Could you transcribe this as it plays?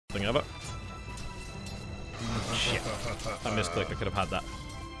thing ever. Shit. I misclicked. I could have had that.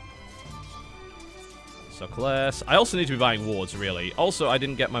 So class. I also need to be buying wards, really. Also, I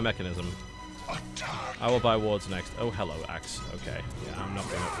didn't get my mechanism. I will buy wards next. Oh, hello, Axe. Okay. Yeah, I'm not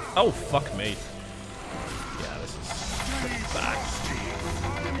gonna... Oh, fuck me. Yeah, this is bad.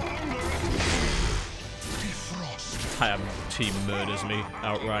 Entire team murders me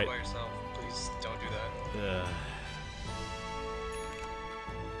outright. Please don't do that.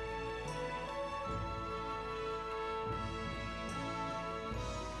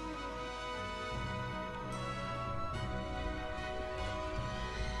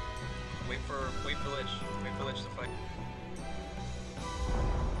 Wait for Lich to fight.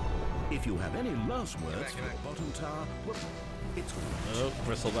 If you have any last words for the bottom tower, well, it's oh,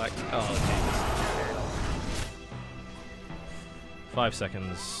 bristleback. Oh, Jesus. 5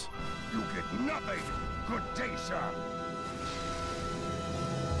 seconds. You get nothing. Good day, sir.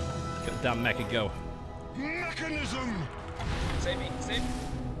 Get the damn mecha go. Mechanism. Save me, save me.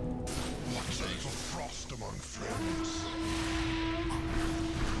 What's a little frost among friends?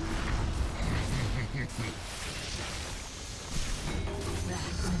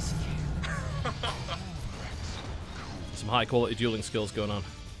 Some high quality dueling skills going on.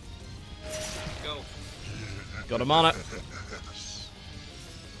 Go. Got him on it.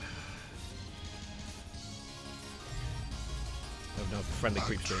 Oh no, friendly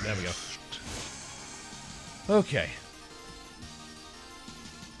creep stream. There we go. Okay.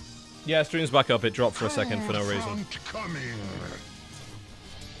 Yeah, stream's back up. It dropped for a second for no reason.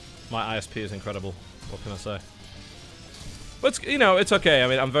 My ISP is incredible. What can I say? But, you know, it's okay. I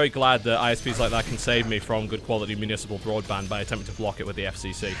mean, I'm very glad that ISPs like that can save me from good quality municipal broadband by attempting to block it with the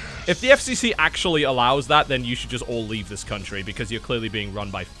FCC. If the FCC actually allows that, then you should just all leave this country, because you're clearly being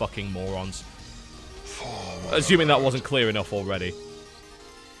run by fucking morons. Assuming that wasn't clear enough already.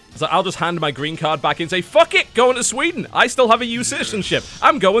 So I'll just hand my green card back and say, fuck it, going to Sweden. I still have a EU citizenship.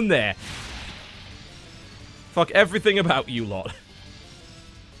 I'm going there. Fuck everything about you lot.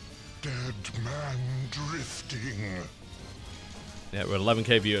 Dead man drifting. Yeah, we're at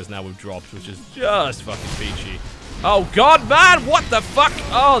 11k viewers now. We've dropped, which is just fucking peachy. Oh god, man! What the fuck?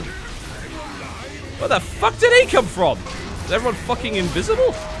 Oh, where the fuck did he come from? Is everyone fucking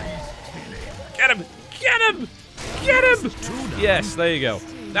invisible? Get him! Get him! Get him! Yes, there you go.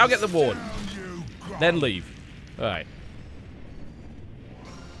 Now get the ward. Then leave. All right.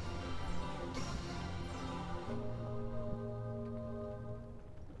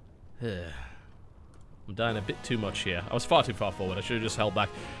 I'm dying a bit too much here. I was far too far forward. I should have just held back.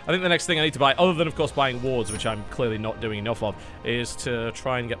 I think the next thing I need to buy, other than, of course, buying wards, which I'm clearly not doing enough of, is to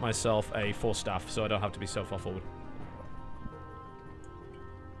try and get myself a 4-staff so I don't have to be so far forward.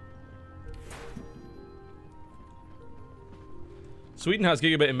 Sweden has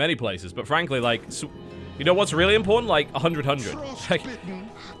gigabit in many places, but frankly, like, you know what's really important? Like, 100-100. Like,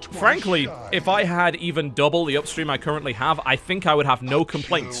 frankly, if I had even double the upstream I currently have, I think I would have no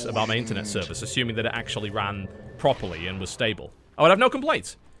complaints about my internet service, assuming that it actually ran properly and was stable. I would have no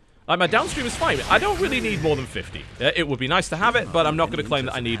complaints. Like, my downstream is fine. I don't really need more than 50. It would be nice to have it, but I'm not going to claim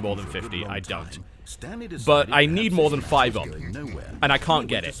that I need more than 50. I don't. But I need more than 5 up. And I can't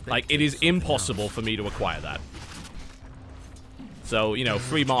get it. Like, it is impossible for me to acquire that. So, you know,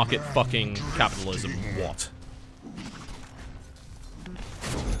 free market fucking capitalism, what?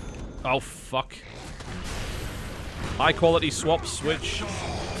 Oh, fuck. High quality swap switch.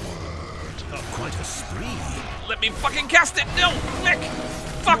 quite a spree. Let me fucking cast it! No! Nick!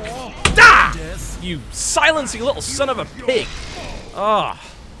 Fuck! Ah! You silencing little son of a pig! Ah. Oh.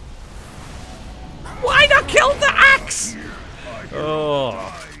 Why not kill the axe? Oh.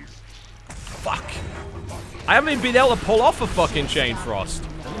 Fuck. I haven't even been able to pull off a fucking Chain Frost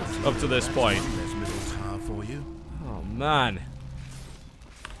up to this point. Oh, man.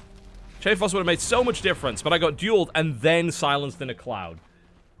 Chain Frost would have made so much difference, but I got dueled and then silenced in a cloud.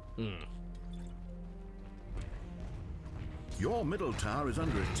 Your middle tower is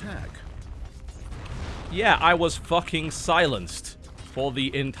under attack. Yeah, I was fucking silenced for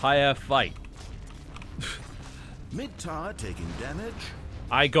the entire fight. Mid tower taking damage.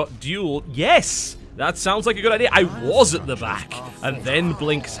 I got dueled. Yes! That sounds like a good idea. I was at the back, and then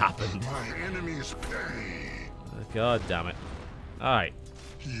Blinks happened. My enemies pay. God damn it. Alright.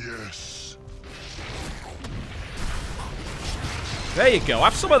 Yes. There you go.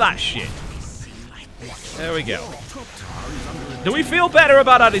 Have some of that shit. There we go. Do we feel better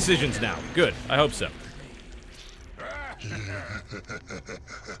about our decisions now? Good. I hope so.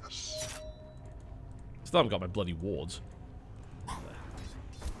 Still haven't got my bloody wards.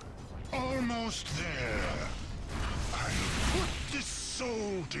 Almost there. I put this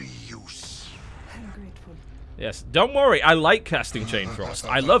soul to use. I'm grateful. Yes, don't worry, I like casting Chain Frost.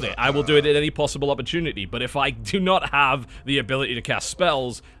 I love it. I will do it at any possible opportunity, but if I do not have the ability to cast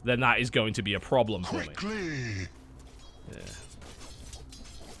spells, then that is going to be a problem for me. Quickly. Yeah.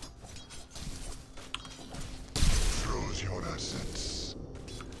 Froze your assets.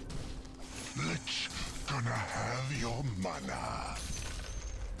 Lich gonna have your mana.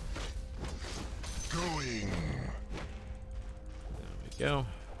 Going. There we go.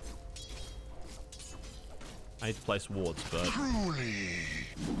 I need to place wards, but Truly.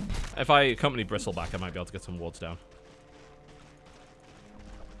 if I accompany Bristleback, I might be able to get some wards down.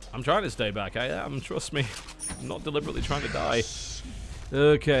 I'm trying to stay back. I am, trust me. I'm not deliberately trying to die.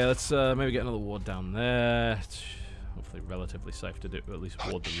 Okay, let's maybe get another ward down there. It's hopefully relatively safe to do, at least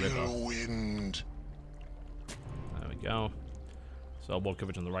ward the river. Wind. There we go. So ward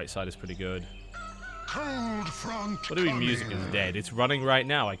coverage on the right side is pretty good. Cold front. What do you mean music is dead? It's running right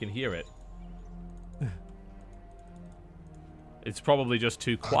now. I can hear it. It's probably just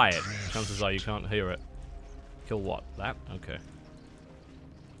too quiet. Chances are you can't hear it. Kill what? That? Okay.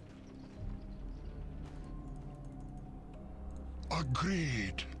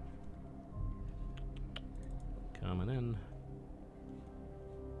 Agreed. Coming in.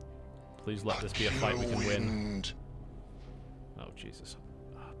 Please let this be a fight we can win. Oh, Jesus.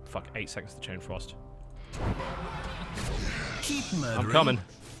 Oh, fuck, 8 seconds to Chain Frost. Keep I'm murdering. coming.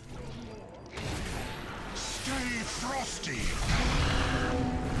 Stay frosty.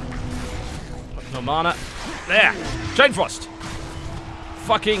 No mana. There! Chain Frost!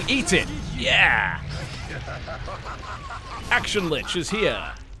 Fucking eat it! Yeah! Action Lich is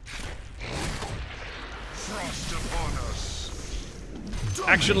here. Frost upon us.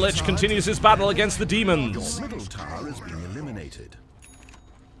 Action Lich continues his battle against the demons. Your middle tower is being eliminated.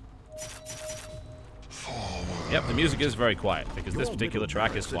 Yep, the music is very quiet, because this particular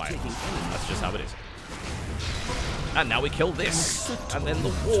track is quiet. That's just how it is. And now we kill this. And then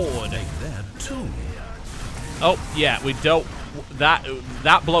the ward. There too. Oh, yeah, we don't...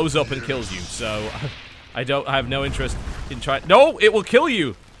 That blows up and kills you, so... I have no interest in trying... No, it will kill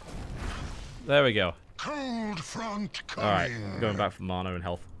you! There we go. Cold front coming. Alright, going back for mana and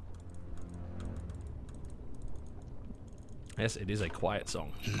health. Yes, it is a quiet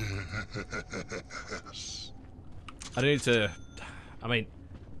song. I don't need to... I mean...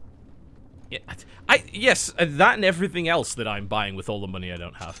 Yeah, yes, that and everything else that I'm buying with all the money I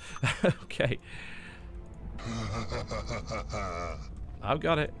don't have. Okay. I've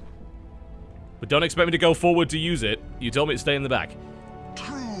got it. But don't expect me to go forward to use it. You told me to stay in the back.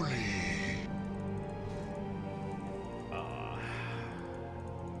 Truly.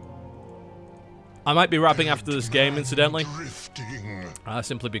 I might be wrapping after this game, incidentally. Drifting.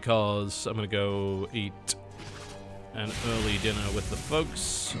 Simply because I'm going to go eat an early dinner with the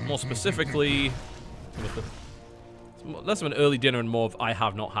folks. More specifically, with the... less of an early dinner and more of I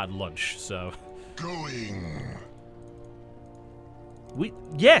have not had lunch, so... Going.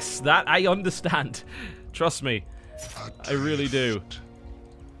 Yes, that I understand. Trust me. I really do.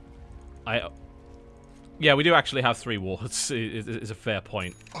 Yeah, we do actually have 3 wards. It's a fair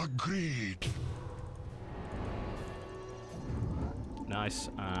point. Agreed. Nice,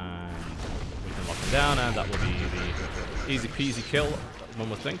 and we can lock him down, and that will be the easy peasy kill, one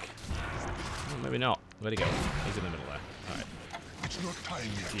would think. Oh, maybe not. Where'd he go? He's in the middle there. Alright. It's not time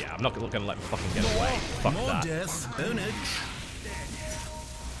yet. Yeah, I'm not gonna let him fucking get away. Fuck More that. death. Own it.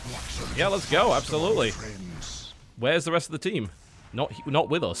 Yeah, let's go, absolutely. Friends. Where's the rest of the team? Not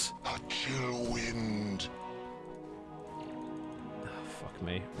with us. A chill wind. Oh, fuck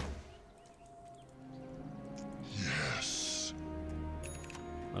me. Yes.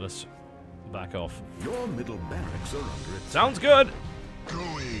 Let us back off. Your middle barracks are under attack. Sounds good!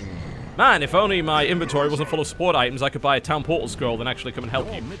 Going. Man, if only my inventory wasn't full of sport items, I could buy a town portal scroll and actually come and help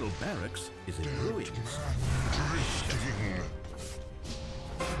Your you. middle barracks is in ruins. Drifting.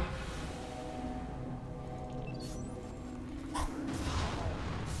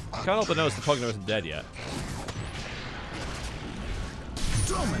 I can't help but notice the Pugner isn't dead yet.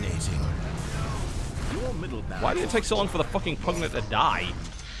 Dominating. Your middle barracks. Why did it take so long for the fucking Pugner to die?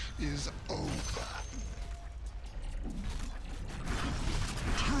 Is over.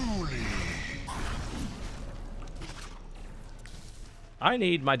 Truly. I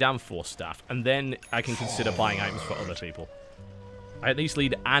need my damn force staff, and then I can consider buying items for other people. I at least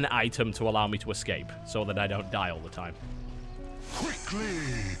need an item to allow me to escape, so that I don't die all the time. Quickly.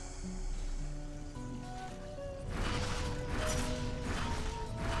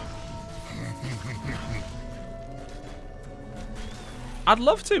 I'd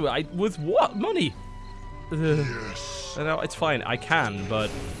love to. With what money? Yes. No, it's fine. I can, but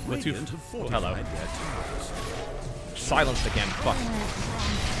we're too... Radiant have Oh, hello. fortified their towers. Silenced again. Fuck.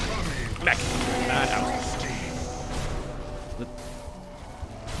 Mech. And out.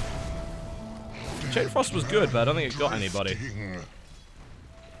 Chain Frost was good, but I don't think it got anybody.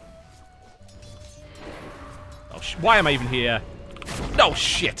 Oh, why am I even here? No,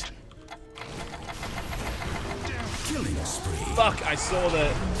 shit. Killing spree. Fuck, I saw the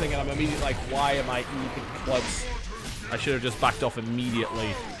thing and I'm immediately like, why am I even close? I should have just backed off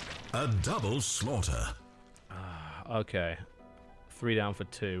immediately. A double slaughter. Okay. 3 down for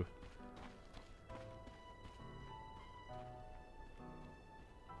 2.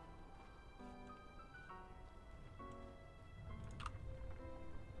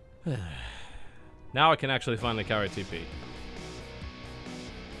 Now I can actually finally carry TP.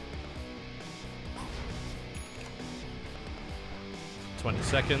 "20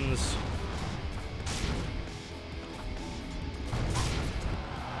 seconds.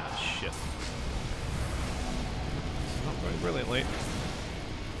 Ah, shit. Not going brilliantly.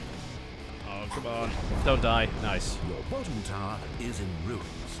 Oh, come on. Don't die. Nice. Your bottom tower is in ruins.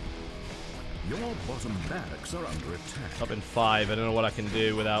 Your bottom barracks are under attack. Up in 5. I don't know what I can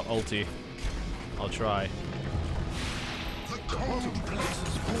do without ulti. I'll try.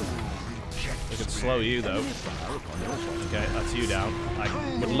 I could slow you, though. Okay, that's you down. I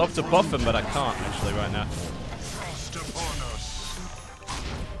would love to buff him, but I can't, actually, right now.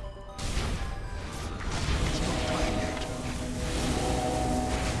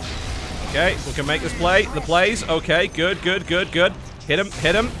 Okay, we can make this play. The plays. Okay, good, good, good, good. Hit him,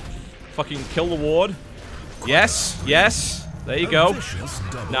 hit him. Fucking kill the ward. Yes, yes. There you go.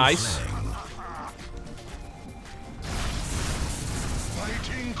 Nice.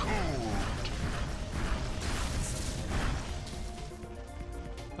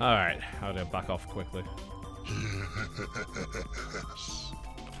 Alright, I'll go back off quickly.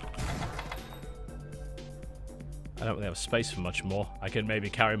 I don't really have space for much more. I can maybe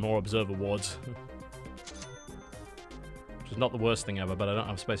carry more observer wards. Which is not the worst thing ever, but I don't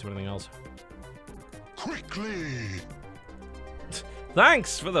have space for anything else. Quickly!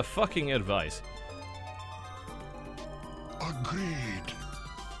 Thanks for the fucking advice. Agreed.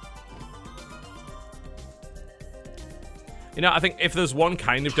 You know, I think if there's one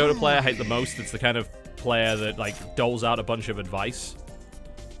kind of Dota player I hate the most, it's the kind of player that, like, doles out a bunch of advice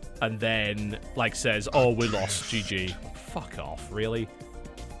and then, like, says, oh, we lost, GG. Fuck off, really?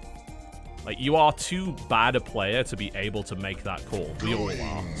 Like, you are too bad a player to be able to make that call. We all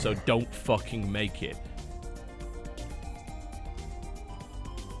are. So don't fucking make it.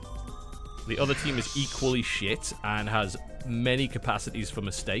 The other team is equally shit and has many capacities for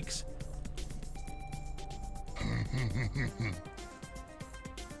mistakes.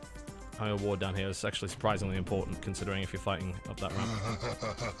 Having a ward down here is actually surprisingly important, considering if you're fighting up that ramp.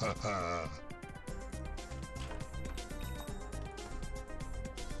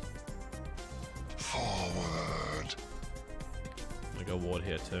 Forward. I'm gonna go ward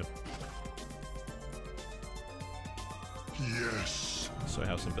here too. Yes. So I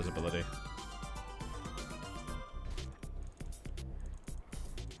have some visibility.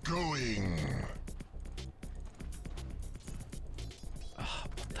 Going.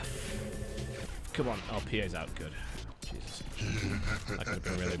 Come on. Oh, PA's out. Good. Jesus. That could have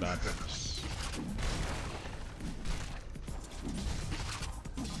been really bad.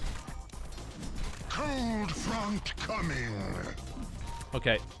 Cold front coming.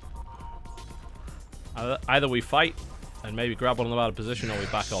 Okay. Either we fight and maybe grab one of them out of position, or we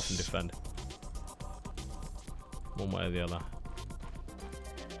back off and defend. One way or the other.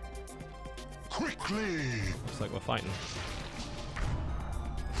 Quickly. Looks like we're fighting.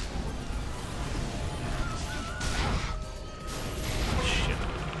 Shit.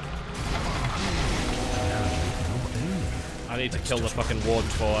 I need to kill the fucking ward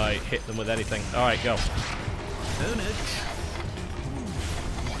before I hit them with anything. Alright, go.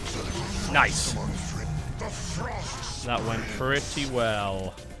 Nice. That went pretty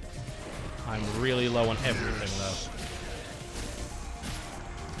well. I'm really low on everything, though.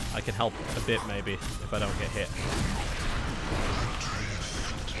 I can help a bit, maybe, if I don't get hit.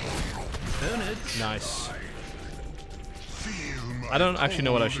 Nice. I don't actually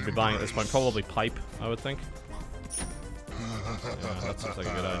know what I should be buying at this point. Probably pipe, I would think. Yeah, that seems like a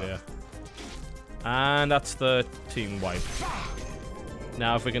good idea. And that's the team wipe.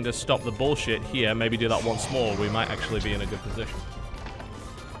 Now, if we can just stop the bullshit here, maybe do that once more, we might actually be in a good position.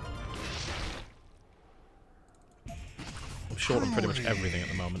 I'm short on pretty much everything at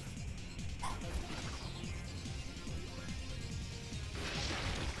the moment.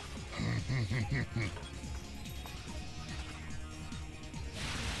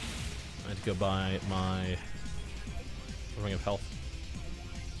 to go buy my Ring of Health.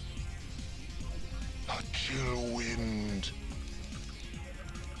 A chill wind.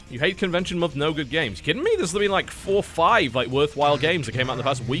 You hate Convention Month, no good games. You kidding me? There's been like 4 or 5 like worthwhile games that came out in the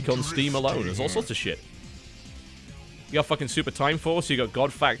past week on Steam alone. There's all sorts of shit. You got fucking Super Time Force, you got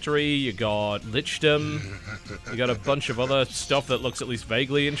God Factory, you got Lichdom, you got a bunch of other stuff that looks at least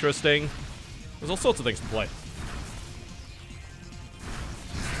vaguely interesting. There's all sorts of things to play.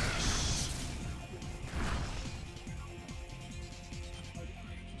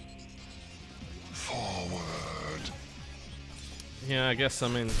 Forward. Yeah, I guess, I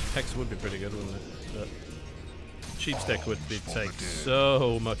mean, Hex would be pretty good, wouldn't it? But Cheap Stick would take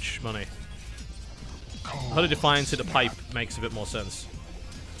so much money. Hunter Defiance into pipe makes a bit more sense.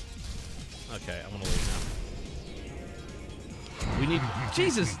 Okay, I'm gonna leave now. We need...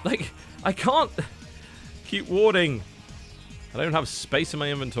 Jesus, like, I can't keep warding. I don't have space in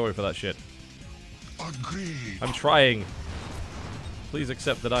my inventory for that shit. Agreed. I'm trying. Please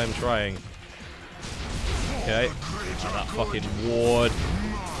accept that I am trying. Okay. Oh, that fucking ward.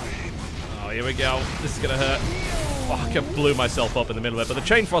 Oh, here we go. This is gonna hurt. Fuck, I blew myself up in the middle of it. But the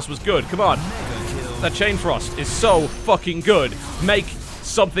Chain Frost was good. Come on. That Chain Frost is so fucking good. Make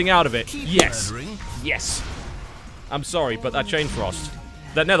something out of it. Yes. Yes. I'm sorry, but that Chain Frost...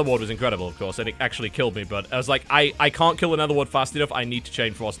 That Nether Ward was incredible, of course, and it actually killed me, but I was like, I can't kill a Nether Ward fast enough. I need to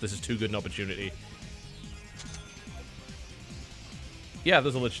Chain Frost. This is too good an opportunity. Yeah,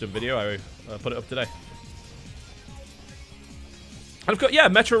 there's a Lichdom video. I put it up today. And of course, yeah,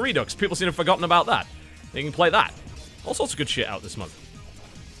 Metro Redux. People seem to have forgotten about that. You can play that. All sorts of good shit out this month.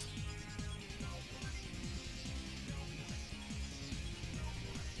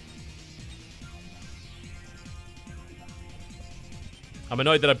 I'm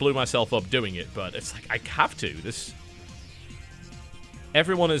annoyed that I blew myself up doing it, but it's like, I have to.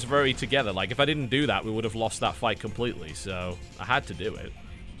 Everyone is very together. Like, if I didn't do that, we would have lost that fight completely, so I had to do it.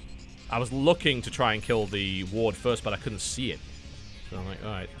 I was looking to try and kill the ward first, but I couldn't see it. So I'm like,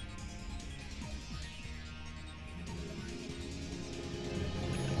 alright.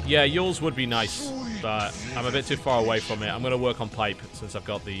 Yeah, yours would be nice, but I'm a bit too far away from it. I'm going to work on pipe, since I've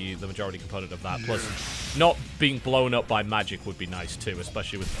got the majority component of that. Plus, not being blown up by magic would be nice too,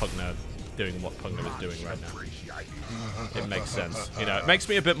 especially with Pugna doing what Pugna is doing right now. It makes sense. You know, it makes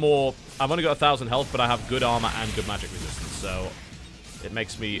me a bit more... I've only got 1,000 health, but I have good armor and good magic resistance, so it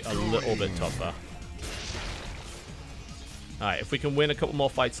makes me a little bit tougher. Alright, if we can win a couple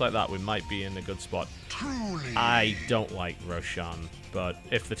more fights like that, we might be in a good spot. I don't like Roshan, but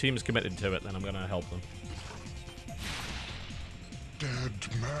if the team's committed to it, then I'm going to help them. Dead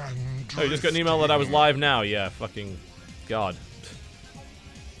man. Oh, you just got an email that I was live now? Yeah, fucking God.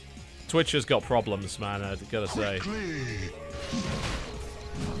 Twitch has got problems, man, I gotta say.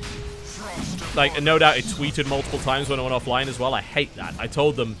 Like, no doubt it tweeted multiple times when I went offline as well. I hate that. I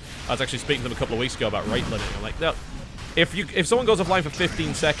told them, I was actually speaking to them a couple of weeks ago about rate limiting. I'm like, no, if someone goes offline for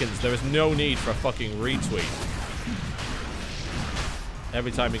 15 seconds, there is no need for a fucking retweet.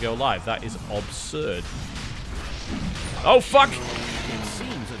 Every time you go live, that is absurd. Oh, fuck!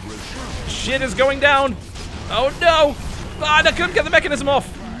 Shit is going down! Oh, no! Ah, I couldn't get the mechanism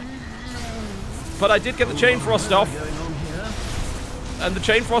off! But I did get the Chain Frost off. And the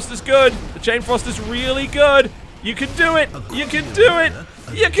Chain Frost is good. The Chain Frost is really good. You can do it. You can do it.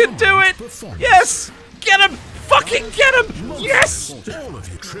 You can do it. Yes. Get him. Fucking get him. Yes.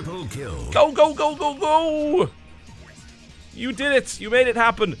 Go, go, go, go, go. You did it. You made it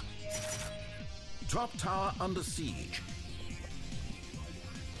happen. Top tower under siege.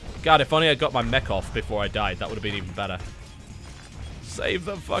 God, if only I got my mech off before I died, that would have been even better. Save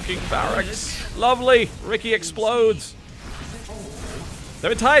the fucking barracks. Lovely. Ricky explodes.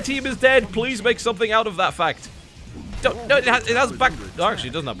 Their entire team is dead. Please make something out of that fact. Don't, no, it has back... Oh, actually,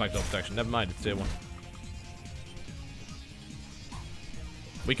 it doesn't have backdoor protection. Never mind. It's tier 1.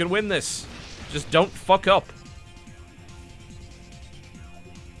 We can win this. Just don't fuck up.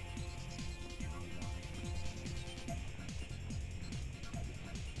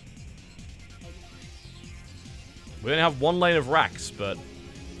 We only have one lane of racks, but...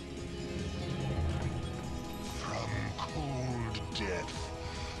 From cold death,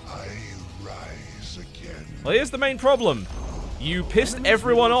 I rise again. Well, here's the main problem. You pissed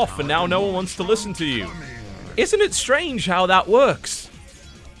everyone off, and now no one wants to listen to you. Isn't it strange how that works?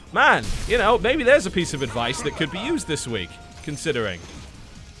 Man, you know, maybe there's a piece of advice that could be used this week, considering.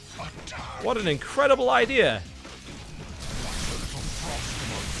 What an incredible idea.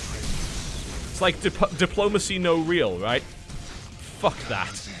 It's like diplomacy no real, right? Fuck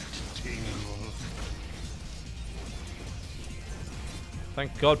that.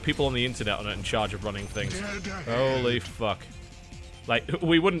 Thank God people on the internet are not in charge of running things. Holy fuck. Like,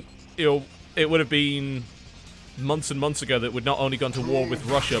 we wouldn't, you know, it would have been months and months ago that we'd not only gone to war with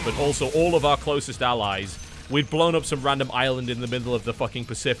Russia, but also all of our closest allies. We'd blown up some random island in the middle of the fucking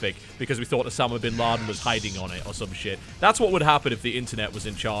Pacific because we thought Osama bin Laden was hiding on it or some shit. That's what would happen if the internet was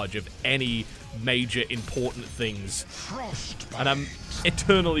in charge of any major important things. And I'm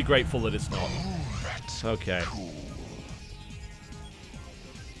eternally grateful that it's not. Okay.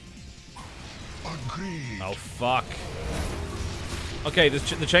 Oh, fuck. Okay,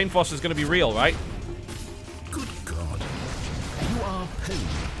 the chain frost is going to be real, right? Good God. You are pain.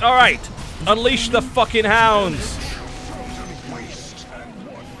 Alright! Unleash the fucking hounds!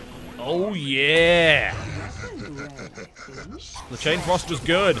 Oh, yeah! The chain frost was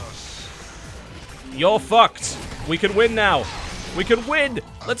good. You're fucked. We can win now. We can win!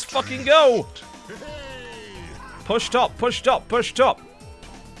 Let's fucking go! Push top, push top, push top!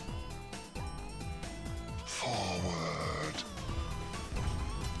 Forward.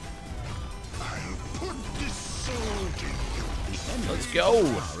 I'll put this sword in you. Let's go!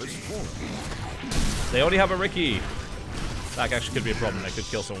 They already have a Ricky. That actually could be a problem. They could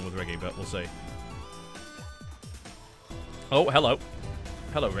kill someone with Ricky, but we'll see. Oh, hello.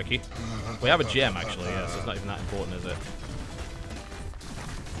 Hello, Ricky. We have a gem, actually, yeah, so it's not even that important, is it?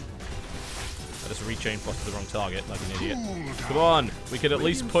 I just re-chain frosted the wrong target, like an idiot. Come on! We can at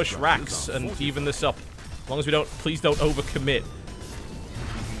least push racks and even this up. As long as we don't, please don't overcommit.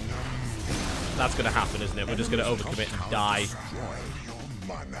 That's gonna happen, isn't it? We're just gonna overcommit and die.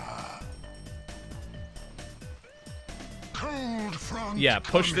 Yeah,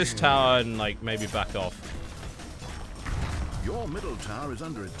 push this tower and, like, maybe back off. Your middle tower is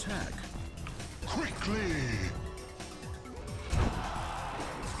under attack. Quickly.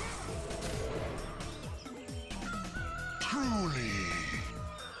 Truly.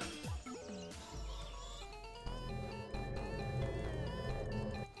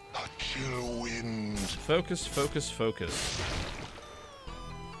 A chill wind. Focus, focus, focus.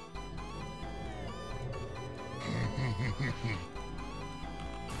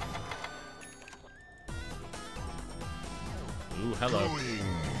 Ooh, hello.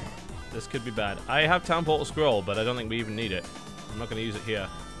 This could be bad. I have Town Portal Scroll, but I don't think we even need it. I'm not going to use it here.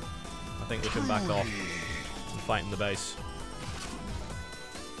 I think we can back off and fight in the base.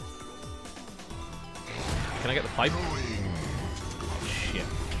 Can I get the pipe? Oh, shit.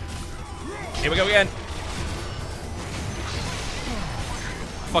 Here we go again.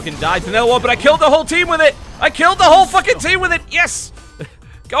 Fucking died to no one, but I killed the whole team with it! I killed the whole fucking team with it! Yes!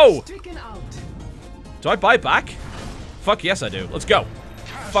 Go! Do I buy back? Fuck yes I do. Let's go.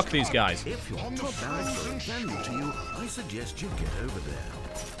 Fuck these guys. If your top barracks are of value to you, I suggest you get over there.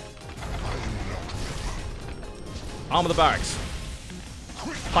 Armor the barracks.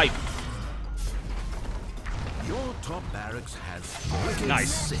 Pipe. Your top barracks has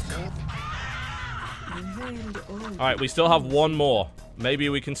nice. Alright, we still have one more. Maybe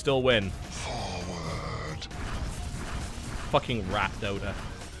we can still win. Forward. Fucking rat, Dota.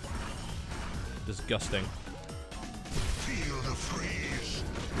 Disgusting. Feel the freeze.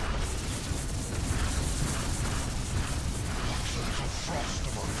 What's a little frost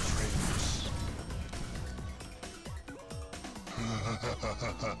among friends?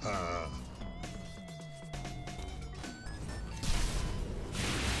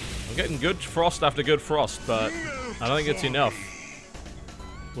 I'm getting good frost after good frost, but I don't think it's enough.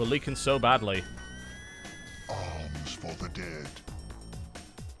 We're leaking so badly. Arms for the dead.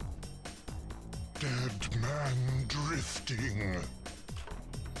 Dead man drifting.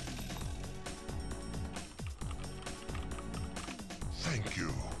 Thank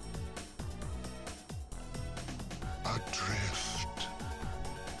you. Adrift.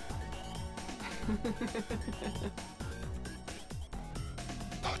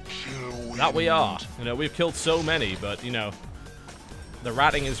 That we are. You know, we've killed so many, but, you know, the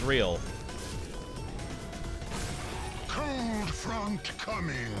ratting is real. Cold front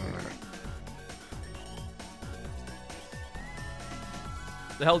coming.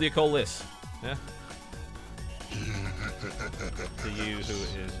 The hell do you call this? Yeah? To you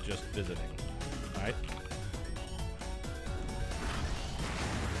who is just visiting. Alright?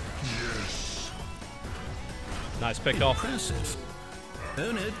 Yes. Nice pick off. Impressive.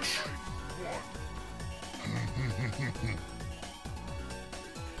 Ownage.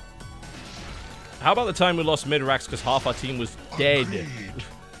 How about the time we lost mid-racks because half our team was dead?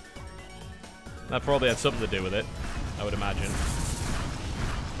 That probably had something to do with it, I would imagine.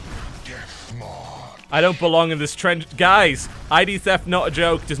 I don't belong in this trench. Guys, ID theft not a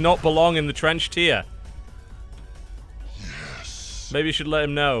joke does not belong in the trench tier. Yes. Maybe you should let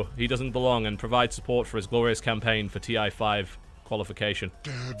him know he doesn't belong and provide support for his glorious campaign for TI5 qualification.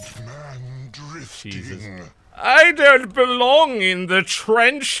 Dead man drifting. Jesus. I don't belong in the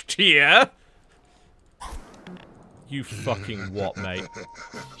trench tier. You fucking what, mate?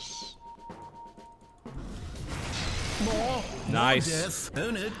 Nice. Death,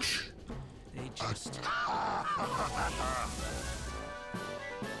 Onage. They just...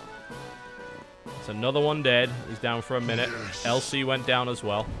 It's another one dead. He's down for a minute. LC went down as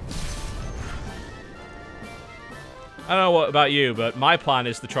well. I don't know what about you, but my plan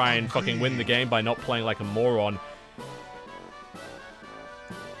is to try and fucking win the game by not playing like a moron.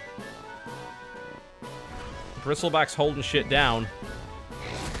 Bristleback's holding shit down.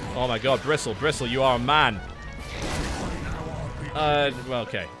 Oh my god, Bristle, you are a man. Well,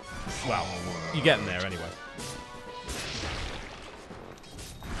 okay. Well, you're getting there anyway.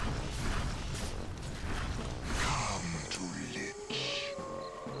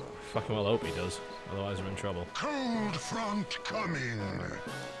 Fucking well hope he does. Otherwise we're in trouble. Cold front coming.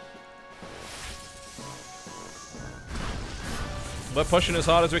 We're pushing as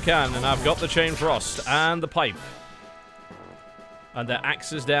hard as we can, and I've got the Chain Frost and the pipe. And their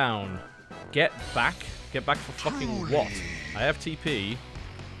axe is down. Get back? Get back for fucking what? I have TP.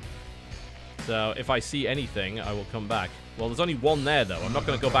 So if I see anything, I will come back. Well, there's only one there, though. I'm not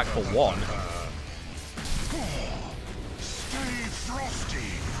going to go back for one. Stay frosty.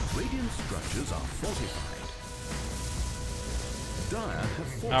 Radiant structures are fortified. Dire have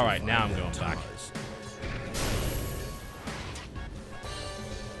fortified. Alright, now I'm going back.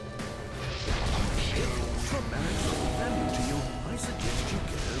 For barracks of value to you, I suggest you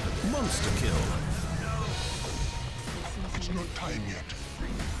go the monster kill. It's not time yet.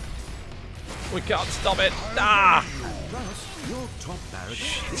 We can't stop it. Ah! Plus, your top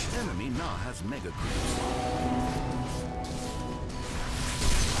barracks, the enemy now has mega creeps.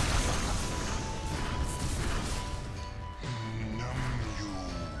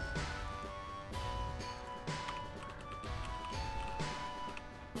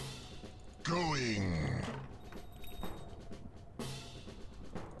 Going.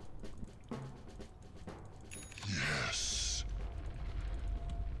 Yes.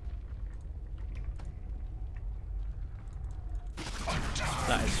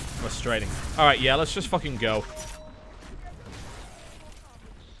 That is frustrating. Alright, yeah, let's just fucking go.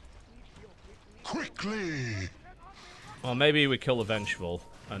 Quickly. Well, maybe we kill the Vengeful,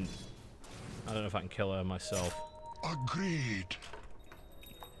 and I don't know if I can kill her myself. Agreed.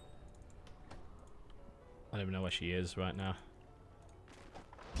 I don't even know where she is right now.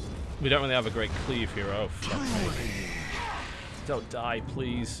 We don't really have a great cleave here. Oh, fuck me. Don't die,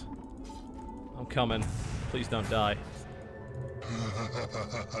 please. I'm coming. Please don't die.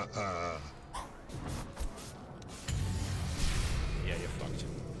 Yeah, you're fucked.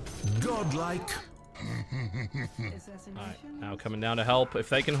 Godlike. Alright, now coming down to help. If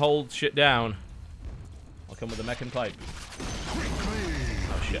they can hold shit down, I'll come with the mech and pipe.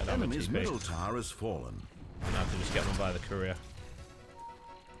 Oh shit, I'm a Enemy's TP. middle tower has fallen. I'm gonna have to just get them by the courier.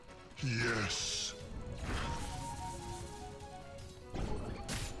 Yes.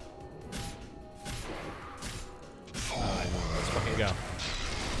 Let's fucking go.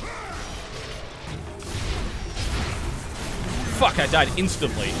 Fuck, I died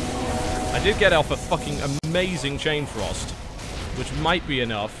instantly. I did get off a fucking amazing Chain Frost, which might be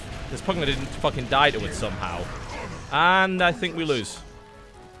enough. This Pugna didn't fucking die to it somehow. And I think we lose.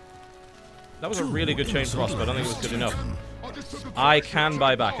 That was a really good Chain Frost, but I don't think it was good enough. I can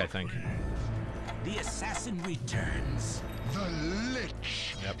buy back, I think. The assassin returns. The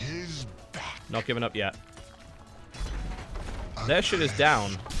Lich is back. Not giving up yet. Their shit is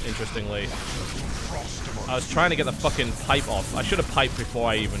down, interestingly. I was trying to get the fucking pipe off. I should have piped before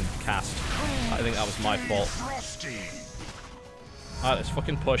I even cast. I think that was my fault. Alright, let's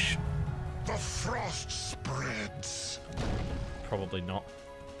fucking push. The frost spreads. Probably not.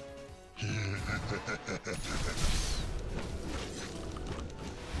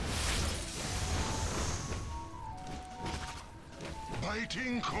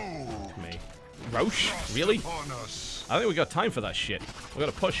 Biting cold. Me. Roche? Really? Upon us. I think we got time for that shit. We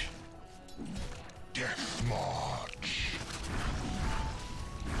gotta push. Death march.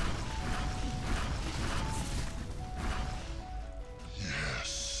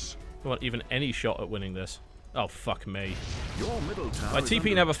 Yes. We want even any shot at winning this. Oh, fuck me. Your middle tower My is TP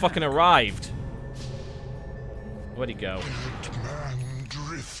under never attack. fucking arrived. Where'd he go? Dead man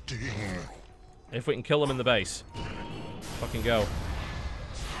drifting. If we can kill him in the base. Fucking go.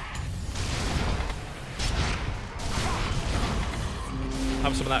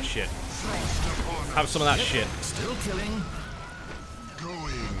 Have some of that shit. Have some of that shit. Still killing.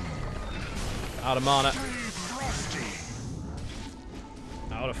 Out of mana.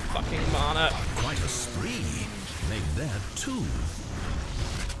 Out of fucking mana. Quite a spree. Made there too.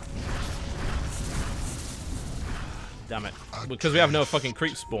 Damn it. Because we have no fucking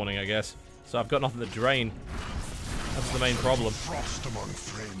creep spawning, I guess. So I've got nothing to drain. That's the main problem. Frost among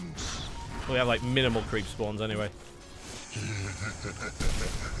friends. We have like minimal creep spawns anyway.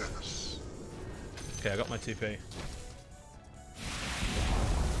 Okay, I got my TP.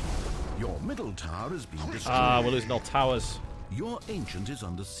 Your middle tower has been destroyed. Ah, we're losing all towers. Your ancient is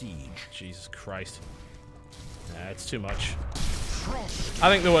under siege. Jesus Christ. Nah, it's too much. Frost. I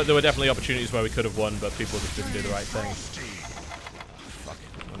think there were definitely opportunities where we could have won, but people just didn't do the right thing. Fuck.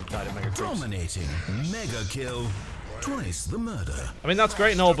 I'm tired of mega creeps. Dominating. Mega kill. Twice the murder. I mean, that's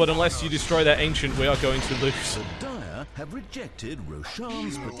great and all, but unless you destroy their ancient, we are going to lose. The Dire have rejected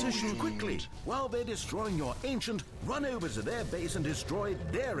Roshan's petition quickly. While they're destroying your ancient, run over to their base and destroy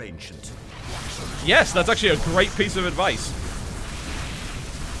their ancient. Yes, that's actually a great piece of advice.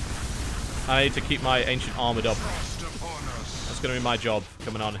 I need to keep my ancient armored up. Frost upon us. That's going to be my job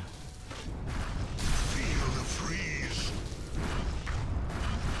coming on. Feel the freeze.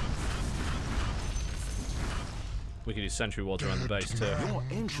 We could use sentry wards around the base too. Your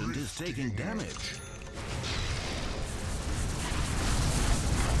ancient is taking damage.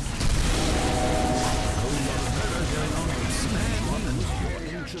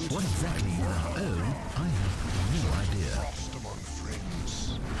 What exactly you now own, I have no idea. Frost among friends.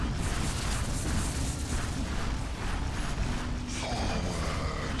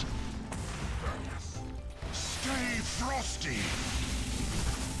 Forward. Stay frosty.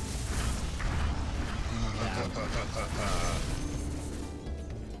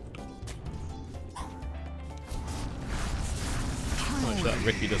 Watch that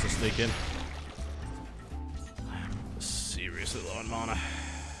Ricky doesn't sneak in. I'm seriously low on mana.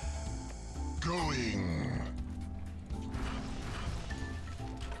 Going.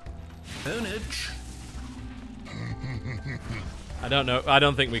 Ownage. I don't know. I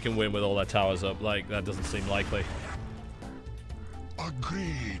don't think we can win with all their towers up. Like, that doesn't seem likely.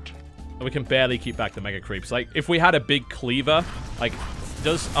 Agreed. And we can barely keep back the mega creeps. Like, if we had a big cleaver, like,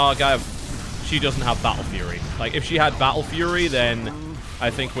 does our guy have... She doesn't have Battle Fury. Like, if she had Battle Fury, then I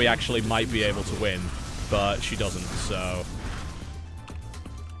think we actually might be able to win. But she doesn't, so...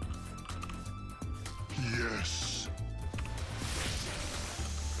 Yes.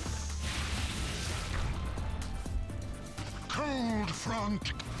 Cold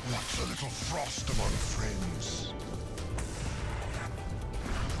front. What's a little frost among friends?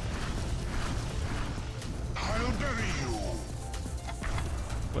 I'll bury you.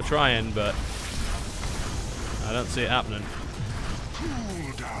 We're trying, but... I don't see it happening.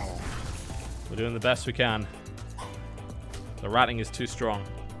 Cool down. We're doing the best we can. The ratting is too strong.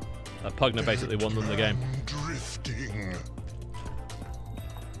 That Pugna basically won them the game. Drifting.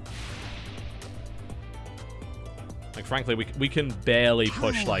 Like, frankly, we can barely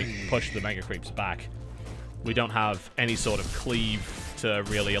push the mega creeps back. We don't have any sort of cleave to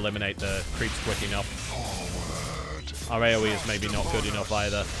really eliminate the creeps quick enough. Forward. Our AoE is maybe not good enough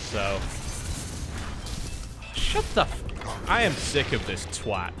either, so... Shut the f... I am sick of this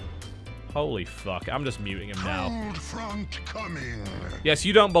twat. Holy fuck, I'm just muting him now. Cold front coming. Yes,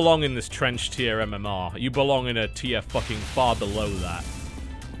 you don't belong in this trench tier MMR. You belong in a tier fucking far below that.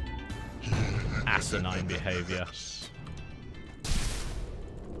 Asinine behavior.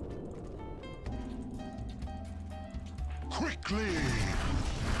 Quickly.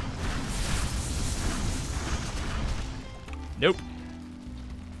 Nope.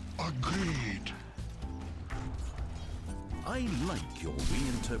 Agreed. I like your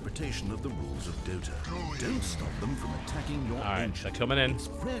reinterpretation of the rules of Dota. Don't stop them from attacking your Alright, ancient. they're coming in. It's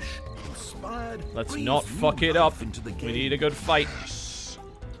fresh, inspired. Let's breathes not new fuck it life up. into the game. We need a good fight.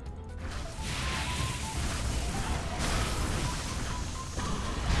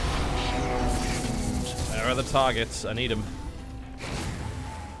 Where are the targets? I need them.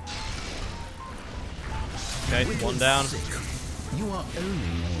 Okay, one down. Sick. You are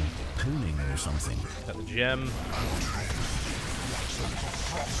owning or pooning or something. Got the gem.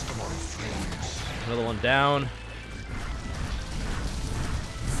 Frost among friends. Another one down.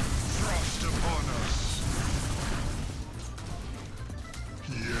 Frost upon us.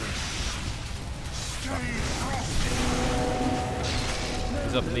 Yes. Stay frosty.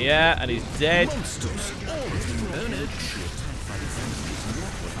 He's up in the air and he's dead. Monsters, all of them ownage.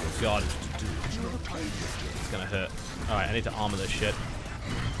 Oh god. It's gonna hurt. Alright, I need to armor this shit.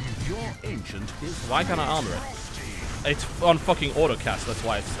 Your ancient is Why can't I armor it? It's on fucking autocast, that's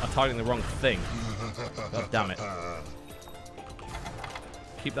why I'm targeting the wrong thing. God damn it.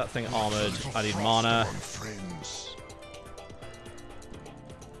 keep that thing armored. I need mana.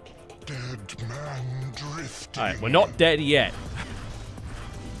 Dead man drifting. Alright, we're not dead yet.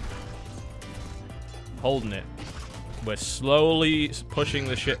 Holding it. We're slowly pushing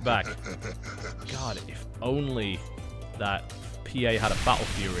the shit back. God, if only that PA had a Battle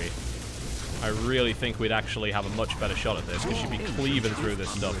Fury. I really think we'd actually have a much better shot at this, because she'd be cleaving through this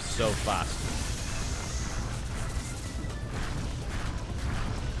stuff so fast.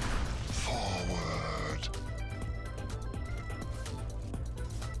 Forward.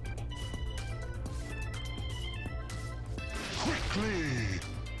 Quickly.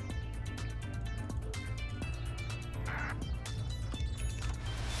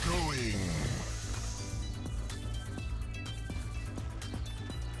 Going.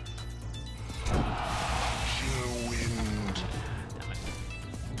 Chill wind.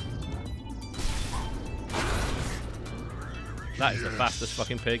 That is the fastest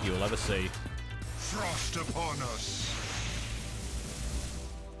fucking pig you'll ever see. Frost upon us.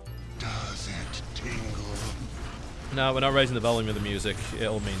 Does it tingle? No, we're not raising the volume of the music.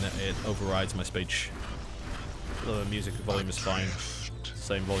 It'll mean that it overrides my speech. The music volume is fine. It's the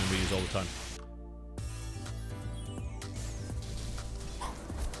same volume we use all the time.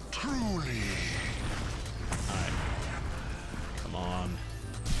 Truly. Alright. Come on.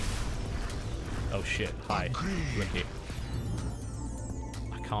 Oh shit. Hi. Ricky.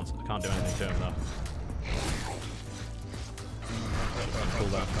 I can't do anything to him though. Cool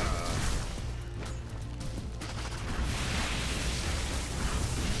that.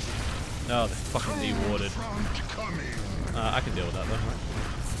 No, they fucking de-warded. I can deal with that though, right?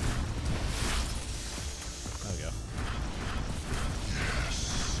 There we go.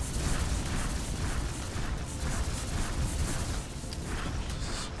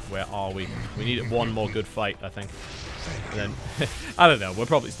 Where are we? We need one more good fight, I think. And then, I don't know, we're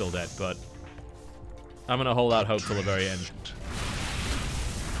probably still dead, but I'm gonna hold out hope till the very end.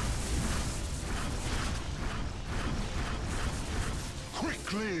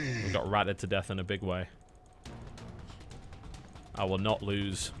 Quickly. We got ratted to death in a big way. I will not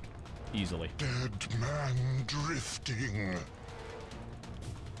lose easily. Dead man drifting.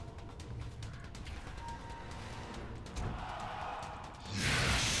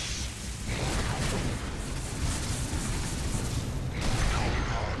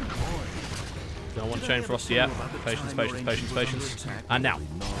 Don't want to chain frost yet. Patience, patience, patience, patience. And now.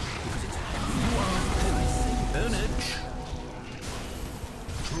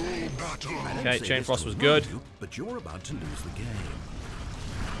 Okay, chain frost was good. But you're about to lose the game.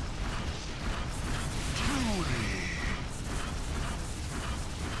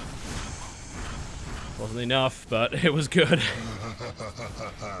 Wasn't enough, but it was good.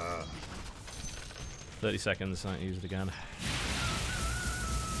 30 seconds, I use it again.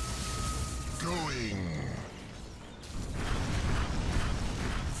 Going.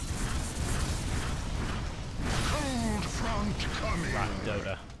 Cold front coming. Rat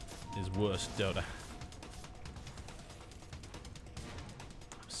Dota is worse Dota.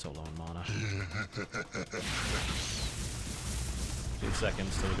 I'm so low on mana. 15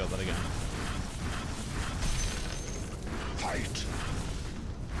 seconds till we got that again. Fight.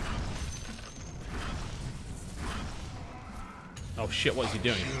 Oh shit, what is he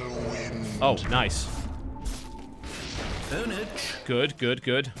doing? Oh, nice. Good, good,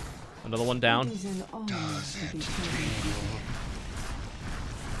 good. Another one down.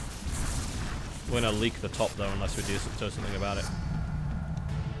 We're gonna leak the top though, unless we do something about it.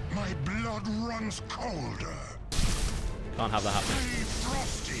 My blood runs colder. Can't have that happen.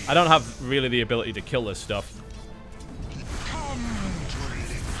 I don't have really the ability to kill this stuff.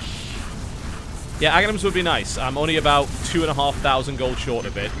 Yeah, Aghanims would be nice. I'm only about 2,500 gold short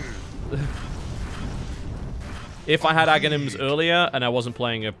of it. If I had Aghanims earlier and I wasn't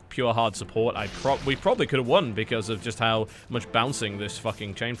playing a pure hard support, we probably could have won because of just how much bouncing this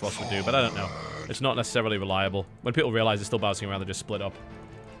fucking Chain Frost would do, but I don't know. It's not necessarily reliable. When people realize it's still bouncing around, they just split up.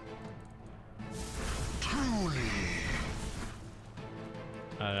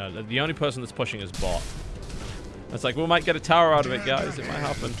 The only person that's pushing is bot. It's like, we might get a tower out of it, guys. It might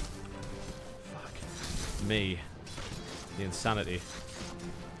happen. Fuck. Me. The insanity.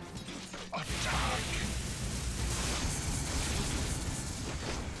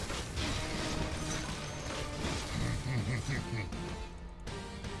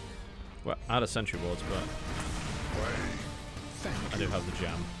 Well, out of sentry wards, but I do have the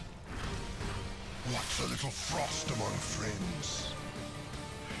jam. What's a little frost among friends?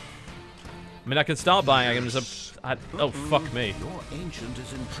 I mean, I can start buying items. Oh, fuck me. Your ancient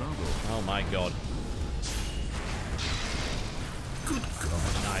is in trouble. Oh my god. Good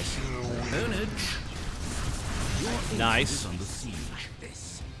God. Ownage. Your ancient Nice. is under siege.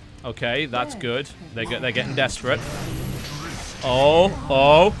 Okay, that's good. They're getting desperate.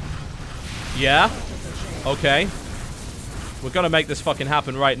 Oh. Yeah. Okay. We're gonna make this fucking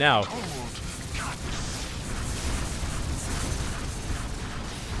happen right now. Come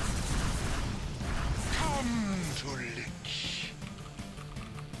to lick.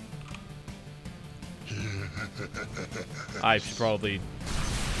 I should probably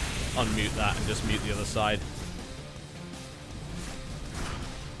unmute that and just mute the other side.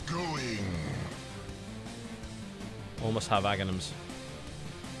 Going. Almost have Aghanims.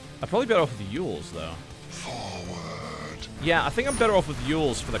 I'd probably better off with the Yules, though. Forward. Yeah, I think I'm better off with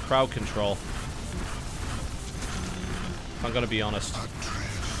Yules for the crowd control. If I'm gonna be honest.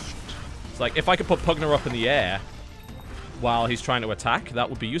 Adrift. It's like, if I could put Pugner up in the air while he's trying to attack, that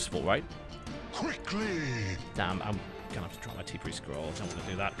would be useful, right? Quickly. Damn, I'm gonna have to drop my TP scroll. I don't want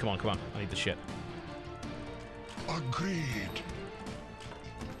to do that. Come on, come on. I need the shit. Agreed.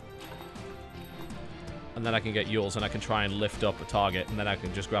 And then I can get Yules and I can try and lift up a target, and then I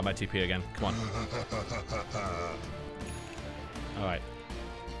can just grab my TP again. Come on. Alright.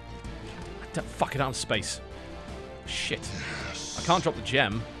 Fuck it, out of space. Shit. I can't drop the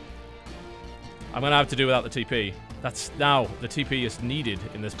gem. I'm gonna have to do without the TP. That's now the TP is needed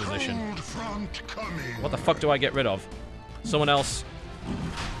in this position. Cold front coming. What the fuck do I get rid of? Someone else.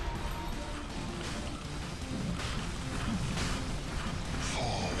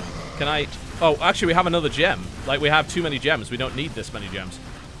 Can I... Oh, actually, we have another gem. Like, we have too many gems. We don't need this many gems.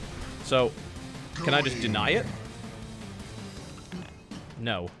 So, can I just deny it?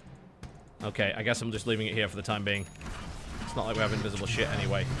 No. Okay, I guess I'm just leaving it here for the time being. It's not like we have invisible shit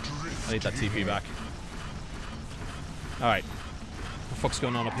anyway. I need that TP back. Alright. What the fuck's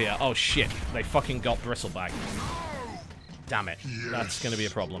going on up here? Oh, shit. They fucking got Bristleback. Damn it. That's going to be a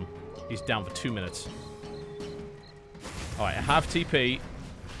problem. He's down for 2 minutes. Alright, I have TP.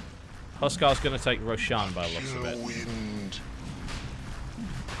 Huskar's going to take Roshan by the looks of it. Wind.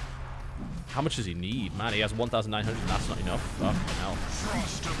 How much does he need? Man, he has 1,900. That's not enough. Fucking hell.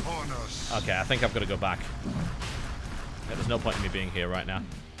 Frost upon us. Okay, I think I've got to go back. Yeah, there's no point in me being here right now. In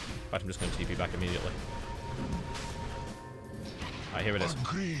fact, I'm just going to TP back immediately. Alright, here it is.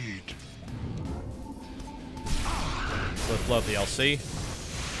 Agreed. Let's blow up the LC.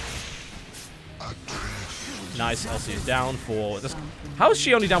 Adrift. Nice, LC is down for... this. How is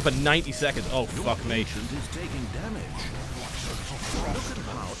she only down for 90 seconds? Oh, fuck me. Ancient is taking damage. Look at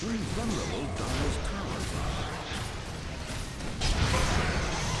how invulnerable Dire's towers are.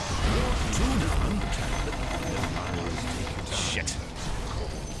 You're too down. Shit.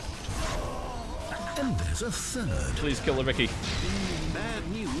 And there's a third. Please kill the Ricky.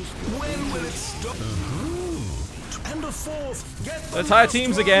 Bad news. When will it stop? And a fourth. Get The entire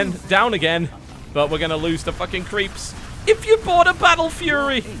team's again. Down again. But we're going to lose the fucking creeps. If you bought a Battle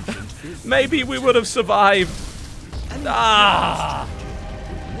Fury, maybe we would have survived. Ah!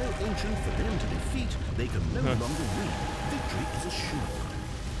 no ancient for them to defeat. They can no longer win. Victory is assured.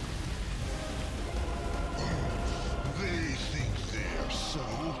 They think they're so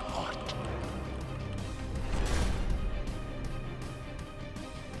hot.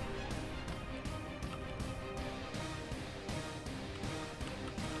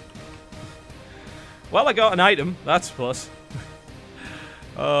 Well, I got an item. That's a plus.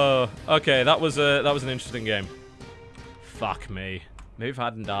 Oh, okay. That was an interesting game. Fuck me. Maybe if I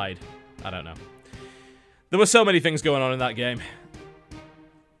hadn't died. I don't know. There were so many things going on in that game.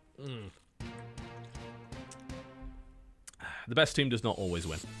 The best team does not always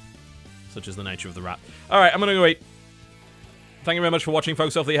win. Such is the nature of the rat. Alright, I'm gonna go eat. Thank you very much for watching,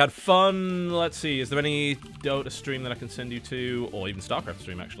 folks. Hopefully you had fun. Let's see. Is there any Dota stream that I can send you to? Or even StarCraft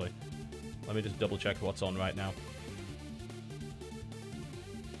stream, actually. Let me just double check what's on right now.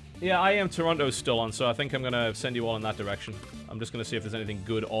 Yeah, I am Toronto's still on, so I think I'm going to send you all in that direction. I'm just going to see if there's anything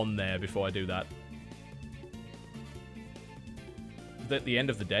good on there before I do that. At the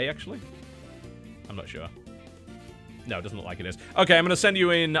end of the day, actually? I'm not sure. No, it doesn't look like it is. Okay, I'm going to send you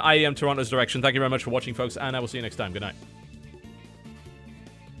in I am Toronto's direction. Thank you very much for watching, folks, and I will see you next time. Good night.